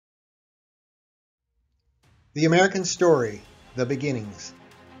The American Story, The Beginnings,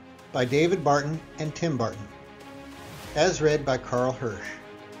 by David Barton and Tim Barton, as read by Karl Hirsch.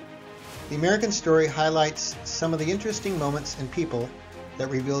 The American Story highlights some of the interesting moments and people that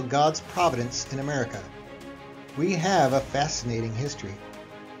reveal God's providence in America. We have a fascinating history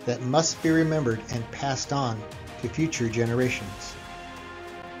that must be remembered and passed on to future generations.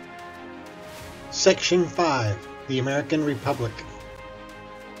 Section 5, The American Republic.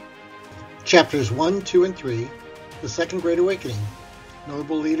 Chapters 1, 2, and 3, The Second Great Awakening,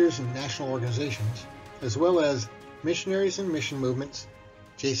 Notable Leaders and National Organizations, as well as Missionaries and Mission Movements,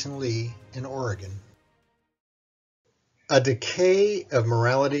 Jason Lee in Oregon. A decay of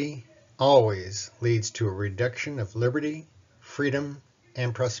morality always leads to a reduction of liberty, freedom,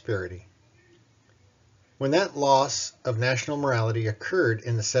 and prosperity. When that loss of national morality occurred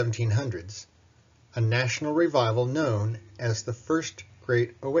in the 1700s, a national revival known as the First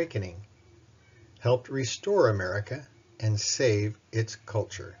Great Awakening helped restore America and save its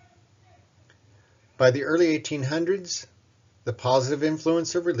culture. By the early 1800s, the positive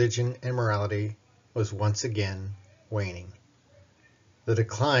influence of religion and morality was once again waning. The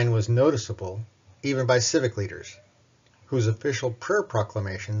decline was noticeable even by civic leaders, whose official prayer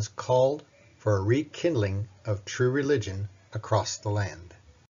proclamations called for a rekindling of true religion across the land.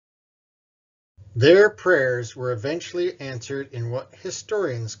 Their prayers were eventually answered in what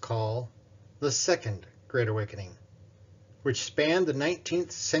historians call the Second Great Awakening, which spanned the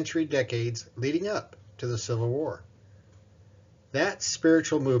 19th century decades leading up to the Civil War. That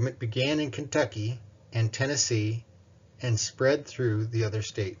spiritual movement began in Kentucky and Tennessee and spread through the other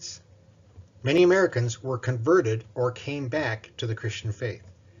states. Many Americans were converted or came back to the Christian faith,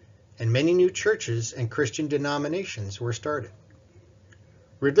 and many new churches and Christian denominations were started.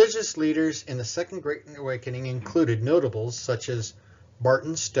 Religious leaders in the Second Great Awakening included notables such as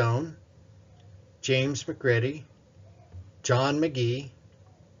Barton Stone, James McGready, John McGee,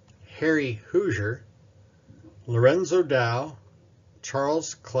 Harry Hoosier, Lorenzo Dow,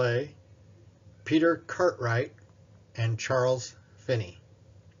 Charles Clay, Peter Cartwright, and Charles Finney.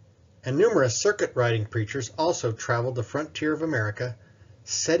 And numerous circuit riding preachers also traveled the frontier of America,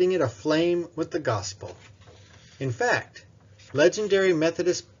 setting it aflame with the gospel. In fact, legendary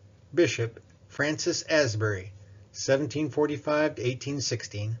Methodist Bishop Francis Asbury, 1745 to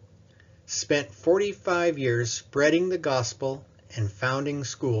 1816, spent 45 years spreading the gospel and founding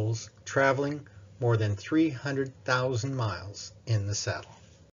schools, traveling more than 300,000 miles in the saddle.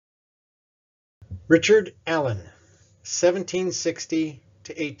 Richard Allen, 1760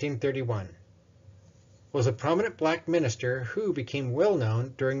 to 1831, was a prominent black minister who became well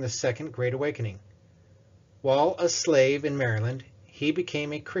known during the Second Great Awakening. While a slave in Maryland, he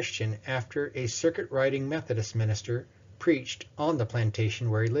became a Christian after a circuit-riding Methodist minister preached on the plantation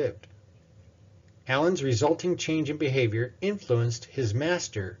where he lived. Allen's resulting change in behavior influenced his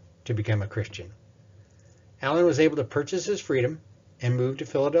master to become a Christian. Allen was able to purchase his freedom and move to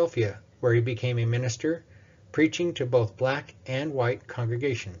Philadelphia, where he became a minister, preaching to both black and white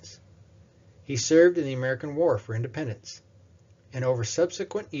congregations. He served in the American War for Independence, and over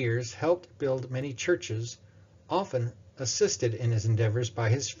subsequent years helped build many churches, often assisted in his endeavors by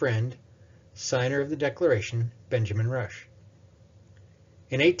his friend, signer of the Declaration, Benjamin Rush.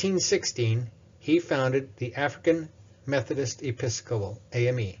 In 1816, he founded the African Methodist Episcopal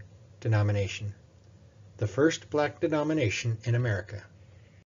AME denomination, the first black denomination in America.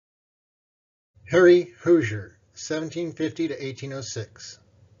 Harry Hoosier, 1750 to 1806,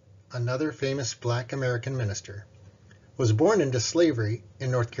 another famous black American minister, was born into slavery in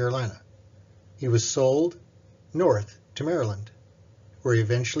North Carolina. He was sold north to Maryland, where he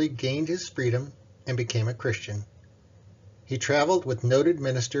eventually gained his freedom and became a Christian. He traveled with noted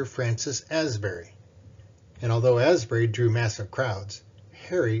minister Francis Asbury, and although Asbury drew massive crowds,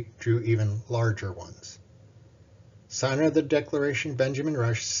 Harry drew even larger ones. Signer of the Declaration Benjamin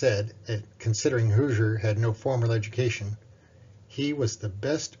Rush said that considering Hoosier had no formal education, he was the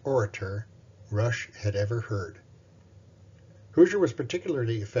best orator Rush had ever heard. Hoosier was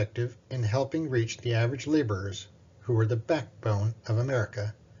particularly effective in helping reach the average laborers who were the backbone of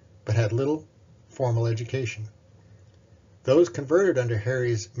America but had little formal education. Those converted under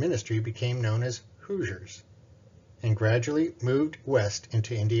Harry's ministry became known as Hoosiers and gradually moved west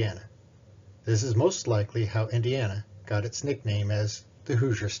into Indiana. This is most likely how Indiana got its nickname as the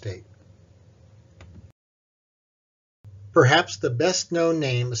Hoosier State. Perhaps the best-known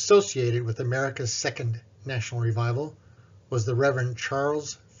name associated with America's Second National Revival was the Reverend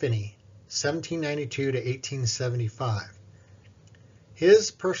Charles Finney, 1792 to 1875.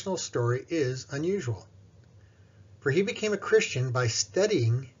 His personal story is unusual, for he became a Christian by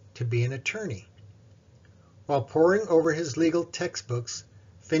studying to be an attorney. While poring over his legal textbooks,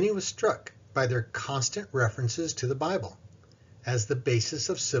 Finney was struck by their constant references to the Bible as the basis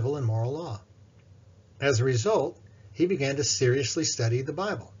of civil and moral law. As a result, he began to seriously study the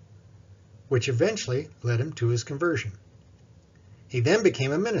Bible, which eventually led him to his conversion. He then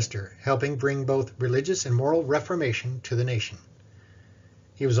became a minister, helping bring both religious and moral reformation to the nation.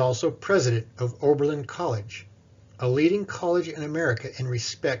 He was also president of Oberlin College, a leading college in America in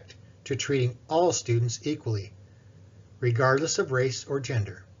respect to treating all students equally, regardless of race or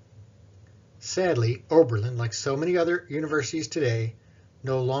gender. Sadly, Oberlin, like so many other universities today,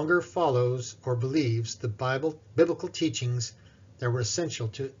 no longer follows or believes the biblical teachings that were essential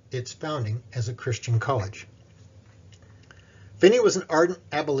to its founding as a Christian college. Finney was an ardent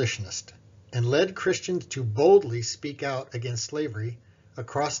abolitionist and led Christians to boldly speak out against slavery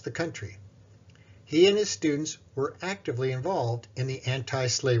across the country. He and his students were actively involved in the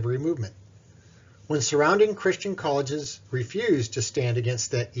anti-slavery movement. When surrounding Christian colleges refused to stand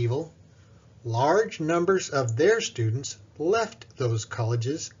against that evil, large numbers of their students left those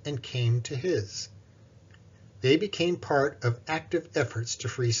colleges and came to his. They became part of active efforts to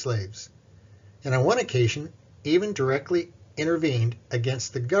free slaves, and on one occasion even directly intervened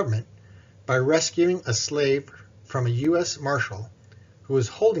against the government by rescuing a slave from a U.S. Marshal who was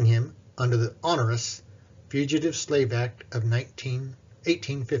holding him under the onerous Fugitive Slave Act of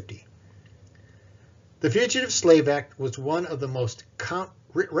 1850. The Fugitive Slave Act was one of the most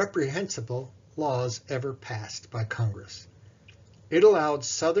reprehensible laws ever passed by Congress. It allowed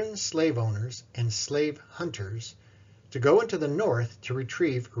Southern slave owners and slave hunters to go into the North to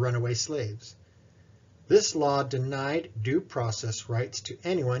retrieve runaway slaves. This law denied due process rights to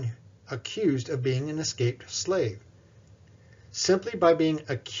anyone accused of being an escaped slave. Simply by being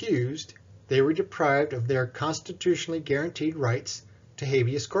accused, they were deprived of their constitutionally guaranteed rights to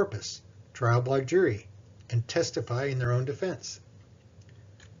habeas corpus, trial by jury, and testify in their own defense.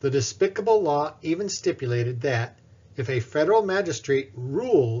 The despicable law even stipulated that if a federal magistrate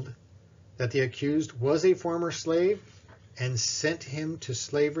ruled that the accused was a former slave and sent him to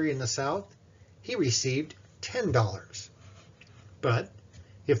slavery in the South, he received $10. But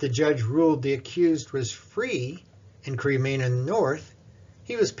if the judge ruled the accused was free and could remain in the North,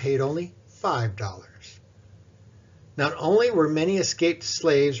 he was paid only $5. Not only were many escaped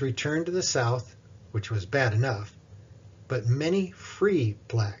slaves returned to the South, which was bad enough, but many free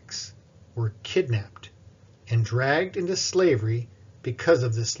blacks were kidnapped and dragged into slavery because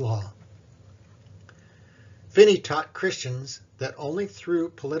of this law. Finney taught Christians that only through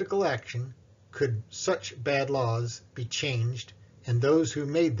political action could such bad laws be changed and those who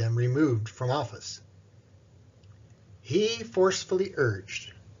made them removed from office. He forcefully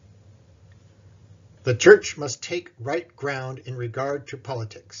urged, "The church must take right ground in regard to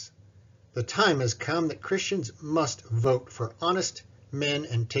politics. The time has come that Christians must vote for honest men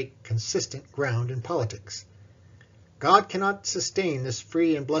and take consistent ground in politics. God cannot sustain this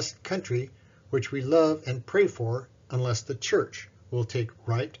free and blessed country which we love and pray for unless the church will take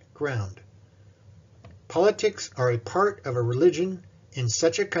right ground. Politics are a part of a religion in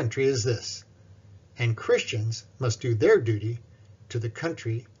such a country as this, and Christians must do their duty to the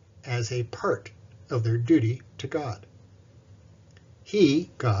country as a part of their duty to God.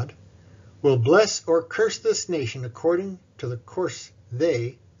 He, God, will bless or curse this nation according to the course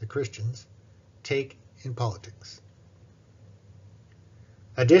they, the Christians, take in politics."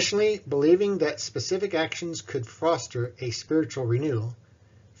 Additionally, believing that specific actions could foster a spiritual renewal,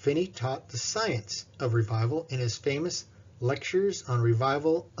 Finney taught the science of revival in his famous Lectures on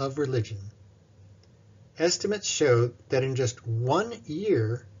Revival of Religion. Estimates showed that in just 1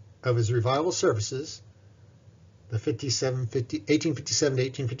 year of his revival services, the 1857 to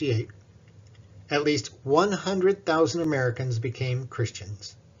 1858, at least 100,000 Americans became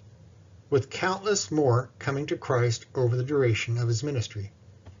Christians, with countless more coming to Christ over the duration of his ministry.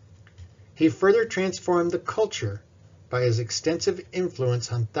 He further transformed the culture by his extensive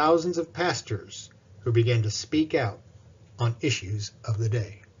influence on thousands of pastors who began to speak out on issues of the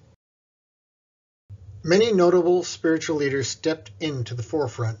day. Many notable spiritual leaders stepped into the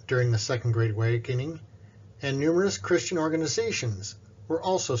forefront during the Second Great Awakening, and numerous Christian organizations were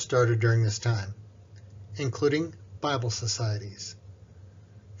also started during this time, including Bible societies.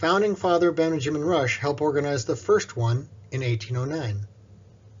 Founding Father Benjamin Rush helped organize the first one in 1809.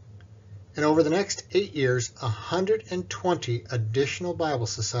 And over the next 8 years, 120 additional Bible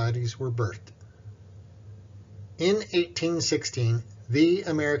societies were birthed. In 1816, the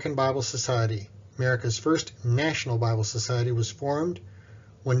American Bible Society, America's first national Bible society, was formed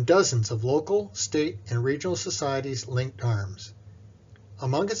when dozens of local, state, and regional societies linked arms.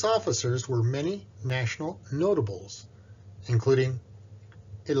 Among its officers were many national notables, including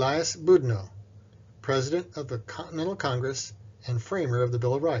Elias Boudinot, President of the Continental Congress and framer of the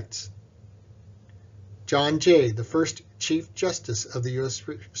Bill of Rights; John Jay, the first Chief Justice of the U.S.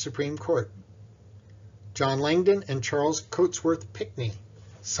 Supreme Court; John Langdon and Charles Cotesworth Pinckney,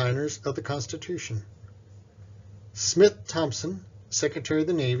 signers of the Constitution; Smith Thompson, Secretary of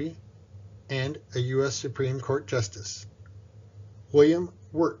the Navy and a U.S. Supreme Court Justice; William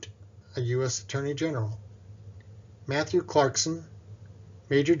Wirt, a U.S. Attorney General; Matthew Clarkson,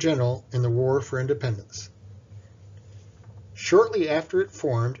 Major General in the War for Independence. Shortly after it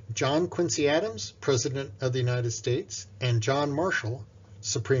formed, John Quincy Adams, President of the United States, and John Marshall,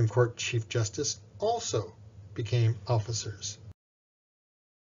 Supreme Court Chief Justice, also became officers.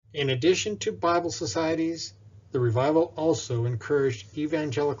 In addition to Bible societies, the revival also encouraged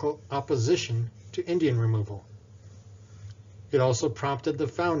evangelical opposition to Indian removal. It also prompted the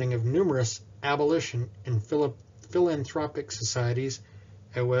founding of numerous abolition and philanthropic societies,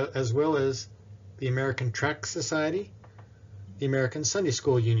 as well as the American Tract Society, the American Sunday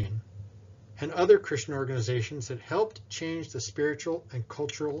School Union, and other Christian organizations that helped change the spiritual and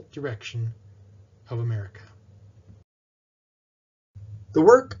cultural direction of America. The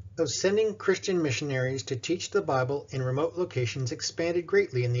work of sending Christian missionaries to teach the Bible in remote locations expanded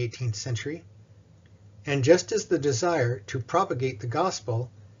greatly in the 18th century, and just as the desire to propagate the gospel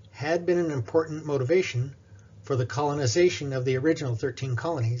had been an important motivation for the colonization of the original 13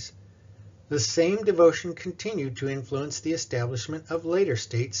 colonies, the same devotion continued to influence the establishment of later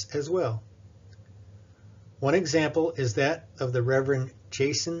states as well. One example is that of the Reverend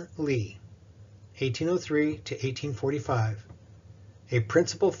Jason Lee, 1803 to 1845, a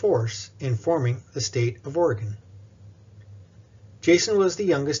principal force in forming the state of Oregon. Jason was the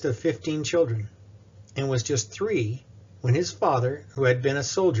youngest of 15 children and was just 3 when his father, who had been a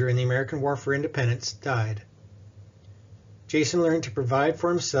soldier in the American War for Independence, died. Jason learned to provide for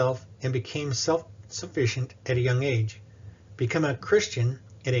himself and became self-sufficient at a young age, becoming a Christian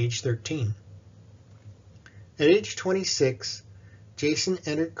at age 13. At age 26, Jason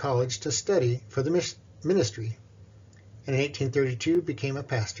entered college to study for the ministry, and in 1832 became a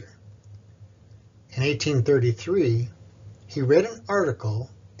pastor. In 1833, he read an article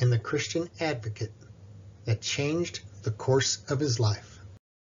in the Christian Advocate that changed the course of his life.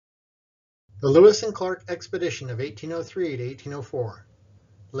 The Lewis and Clark expedition of 1803 to 1804,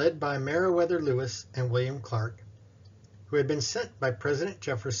 led by Meriwether Lewis and William Clark, who had been sent by President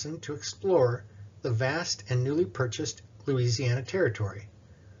Jefferson to explore the vast and newly purchased Louisiana Territory,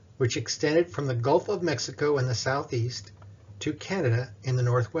 which extended from the Gulf of Mexico in the southeast to Canada in the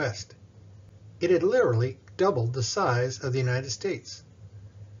northwest. It had literally doubled the size of the United States.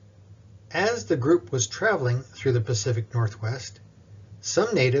 As the group was traveling through the Pacific Northwest,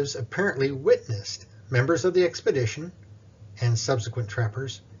 some natives apparently witnessed members of the expedition and subsequent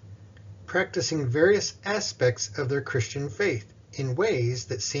trappers practicing various aspects of their Christian faith in ways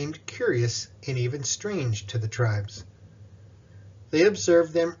that seemed curious and even strange to the tribes. They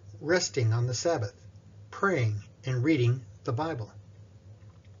observed them resting on the Sabbath, praying and reading the Bible.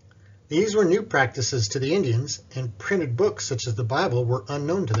 These were new practices to the Indians, and printed books such as the Bible were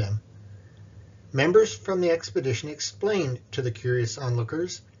unknown to them. Members from the expedition explained to the curious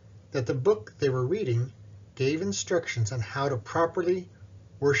onlookers that the book they were reading gave instructions on how to properly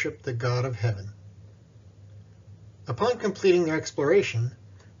worship the God of heaven. Upon completing their exploration,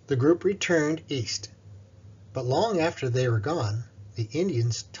 the group returned east, but long after they were gone, the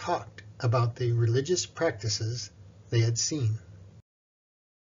Indians talked about the religious practices they had seen.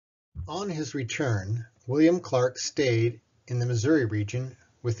 On his return, William Clark stayed in the Missouri region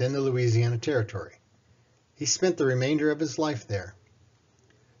within the Louisiana Territory. He spent the remainder of his life there,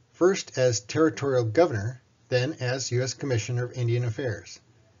 first as territorial governor, then as U.S. Commissioner of Indian Affairs.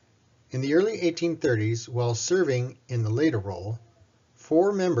 In the early 1830s, while serving in the later role,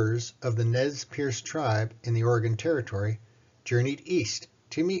 4 members of the Nez Perce tribe in the Oregon Territory journeyed east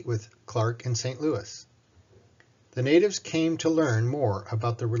to meet with Clark in St. Louis. The natives came to learn more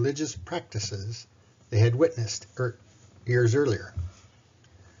about the religious practices they had witnessed years earlier.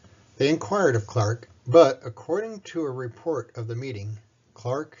 They inquired of Clark, but according to a report of the meeting,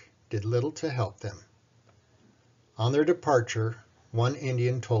 Clark did little to help them. On their departure, one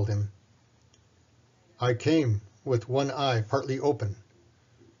Indian told him, "I came with one eye partly open,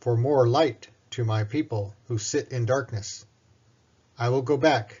 for more light to my people who sit in darkness. I will go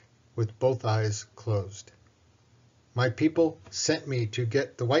back with both eyes closed. My people sent me to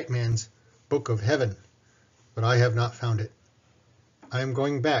get the white man's Book of Heaven, but I have not found it. I am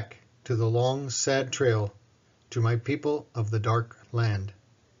going back to the long, sad trail to my people of the dark land.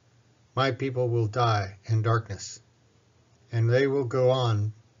 My people will die in darkness, and they will go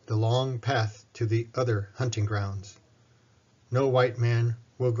on the long path to the other hunting grounds. No white man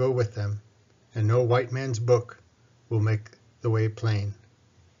will go with them, and no white man's book will make the way plain.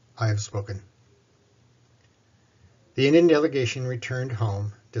 I have spoken. The Indian delegation returned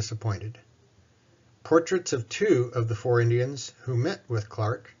home disappointed. Portraits of 2 of the 4 Indians who met with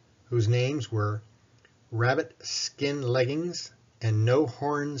Clark, whose names were Rabbit Skin Leggings and No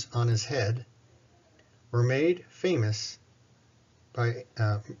Horns on His Head, were made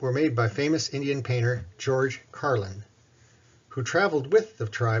by famous Indian painter George Carlin, who traveled with the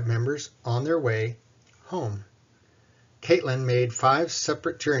tribe members on their way home. Catlin made 5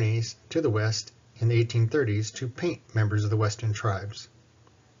 separate journeys to the West in the 1830s to paint members of the Western tribes.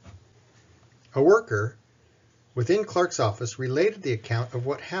 A worker within Clark's office related the account of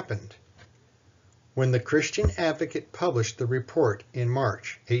what happened. When the Christian Advocate published the report in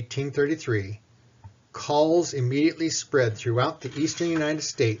March 1833, calls immediately spread throughout the eastern United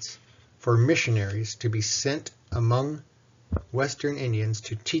States for missionaries to be sent among Western Indians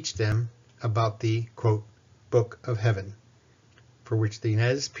to teach them about the, quote, Book of Heaven, for which the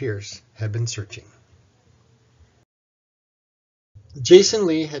United Pierce had been searching. Jason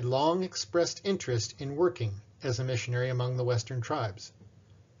Lee had long expressed interest in working as a missionary among the Western tribes.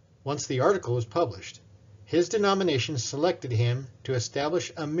 Once the article was published, his denomination selected him to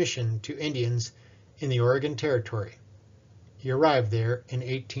establish a mission to Indians in the Oregon Territory. He arrived there in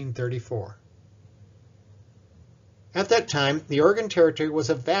 1834. At that time, the Oregon Territory was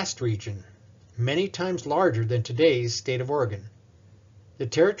a vast region, many times larger than today's state of Oregon. The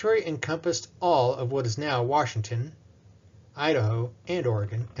territory encompassed all of what is now Washington, Idaho, and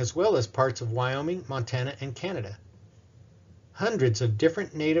Oregon, as well as parts of Wyoming, Montana, and Canada. Hundreds of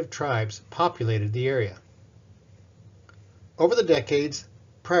different native tribes populated the area. Over the decades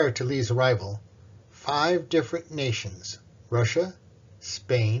prior to Lee's arrival, 5 different nations, Russia,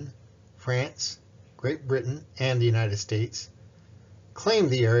 Spain, France, Great Britain, and the United States, claimed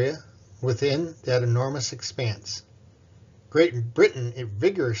the area within that enormous expanse. Great Britain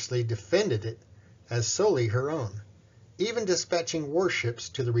vigorously defended it as solely her own, even dispatching warships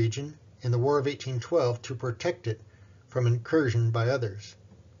to the region in the War of 1812 to protect it from incursion by others.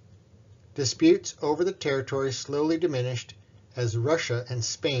 Disputes over the territory slowly diminished as Russia and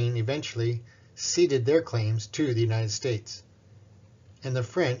Spain eventually ceded their claims to the United States, and the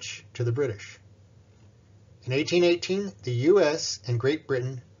French to the British. In 1818, the U.S. and Great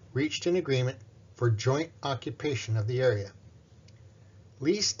Britain reached an agreement for joint occupation of the area.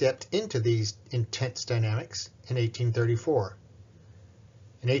 Lee stepped into these intense dynamics in 1834.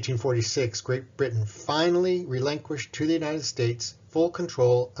 In 1846, Great Britain finally relinquished to the United States full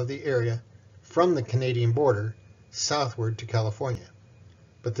control of the area from the Canadian border southward to California,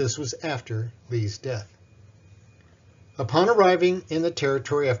 but this was after Lee's death. Upon arriving in the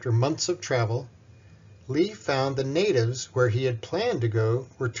territory after months of travel, Lee found the natives where he had planned to go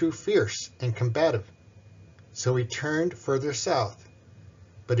were too fierce and combative, so he turned further south.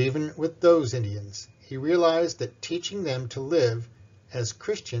 But even with those Indians, he realized that teaching them to live as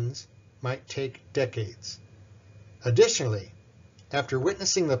Christians might take decades. Additionally, after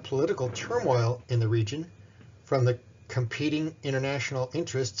witnessing the political turmoil in the region from the competing international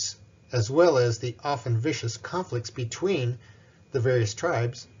interests as well as the often vicious conflicts between the various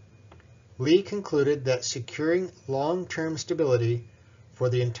tribes, Lee concluded that securing long-term stability for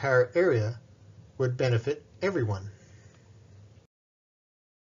the entire area would benefit everyone.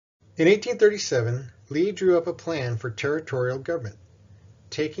 In 1837, Lee drew up a plan for territorial government,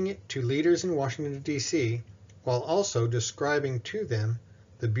 taking it to leaders in Washington, D.C., while also describing to them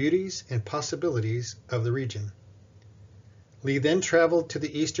the beauties and possibilities of the region. Lee then traveled to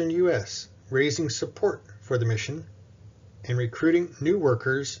the eastern U.S., raising support for the mission and recruiting new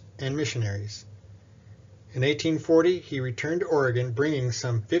workers and missionaries. In 1840, he returned to Oregon, bringing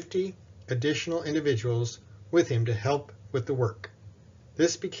some 50 additional individuals with him to help with the work.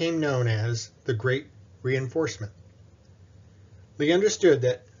 This became known as the Great Reinforcement. Lee understood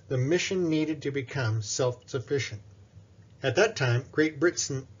that the mission needed to become self-sufficient. At that time, Great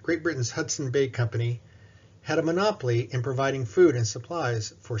Britain's Hudson Bay Company had a monopoly in providing food and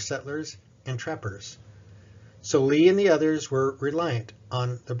supplies for settlers and trappers. So Lee and the others were reliant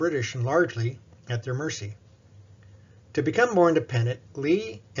on the British and largely at their mercy. To become more independent,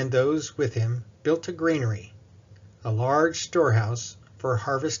 Lee and those with him built a granary, a large storehouse for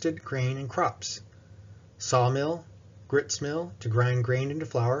harvested grain and crops, sawmill, grits mill to grind grain into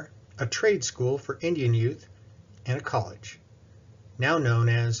flour, a trade school for Indian youth, and a college, now known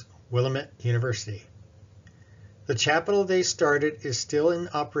as Willamette University. The chapel they started is still in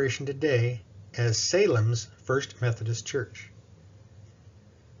operation today as Salem's First Methodist Church.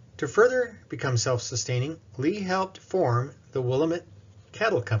 To further become self-sustaining, Lee helped form the Willamette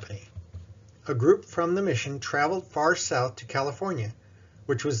Cattle Company. A group from the mission traveled far south to California,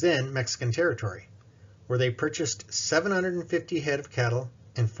 which was then Mexican territory, where they purchased 750 head of cattle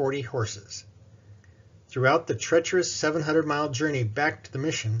and 40 horses. Throughout the treacherous 700-mile journey back to the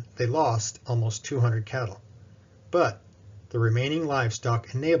mission, they lost almost 200 cattle. But the remaining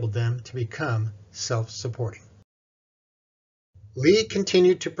livestock enabled them to become self-supporting. Lee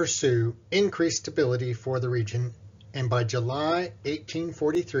continued to pursue increased stability for the region, and by July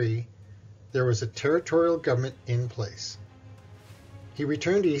 1843, there was a territorial government in place. He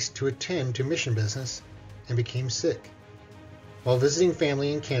returned east to attend to mission business and became sick. While visiting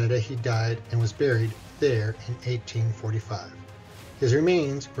family in Canada, he died and was buried there in 1845. His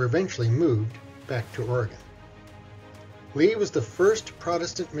remains were eventually moved back to Oregon. Lee was the first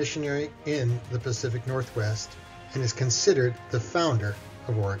Protestant missionary in the Pacific Northwest and is considered the founder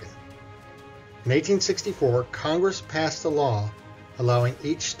of Oregon. In 1864, Congress passed a law allowing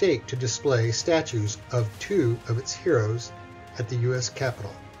each state to display statues of 2 of its heroes at the U.S.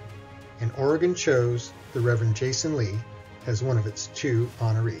 Capitol, and Oregon chose the Reverend Jason Lee as one of its 2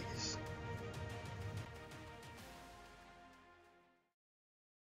 honorees.